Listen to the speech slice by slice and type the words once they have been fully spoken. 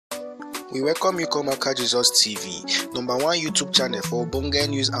We welcome you come Aka Jesus TV, #1 YouTube channel for Bonga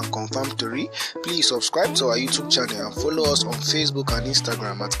news and confirmed story. Please subscribe to our YouTube channel and follow us on Facebook and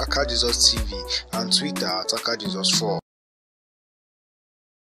Instagram at Aka Jesus TV and Twitter at Aka Jesus 4.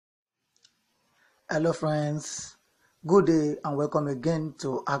 Hello friends, good day and welcome again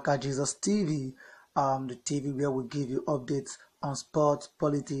to Aka Jesus TV, the TV where we give you updates on sports,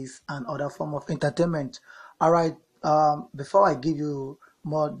 politics and other form of entertainment. Alright, before I give you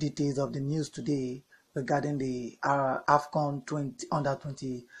more details of the news today regarding the AFCON under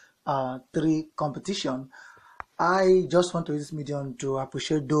 23 competition, I just want to use this medium to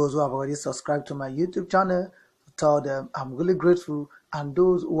appreciate those who have already subscribed to my YouTube channel, to tell them I'm really grateful, and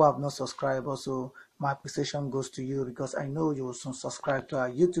those who have not subscribed also, my appreciation goes to you because I know you will soon subscribe to our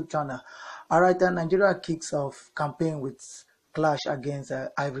YouTube channel. Alright, then Nigeria kicks off campaign with clash against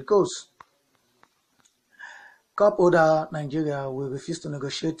Ivory Coast. Cup holder Nigeria will refuse to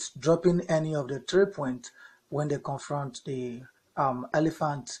negotiate dropping any of the 3 points when they confront the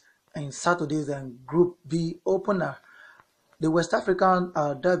Elephants in Saturday's Group B opener. The West African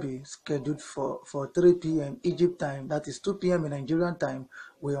derby, scheduled for 3 p.m. Egypt time, that is 2 p.m. in Nigerian time,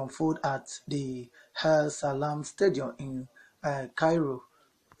 will unfold at the El Salam Stadium in Cairo,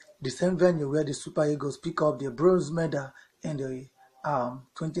 the same venue where the Super Eagles pick up the bronze medal in the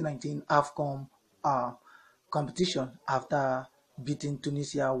 2019 AFCON competition after beating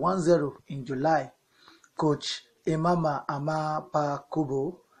Tunisia 1-0 in July. Coach Imama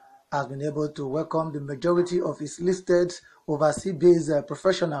Amapakubo has been able to welcome the majority of his listed overseas-based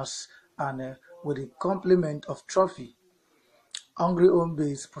professionals and with a complement of trophy. Hungry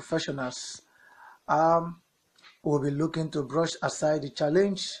home-based professionals will be looking to brush aside the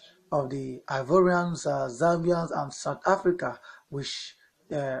challenge of the Ivorians, Zambians and South Africa, which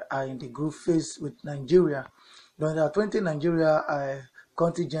are in the group phase with Nigeria. The U23 Nigeria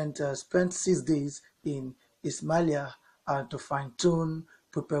contingent spent 6 days in Ismailia to fine-tune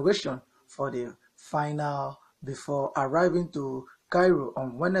preparation for the final before arriving to Cairo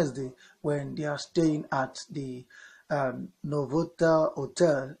on Wednesday, when they are staying at the Novotel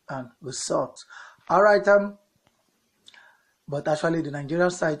Hotel and Resort. Alright, but actually the Nigerian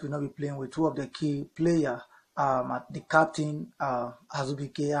side will not be playing with two of the key players. The captain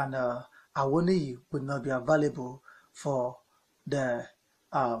Azubike and Awoniyi would not be available for the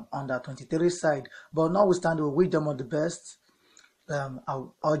under 23 side. But notwithstanding, we wish them all the best.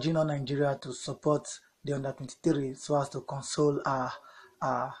 Urging on Nigeria to support the under 23 so as to console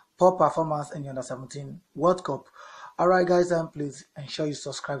our poor performance in the under 17 World Cup. Alright guys, please ensure you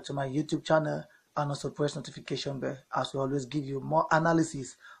subscribe to my YouTube channel and also press notification bell, as we always give you more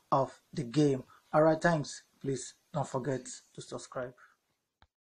analysis of the game. Alright, thanks. Please don't forget to subscribe.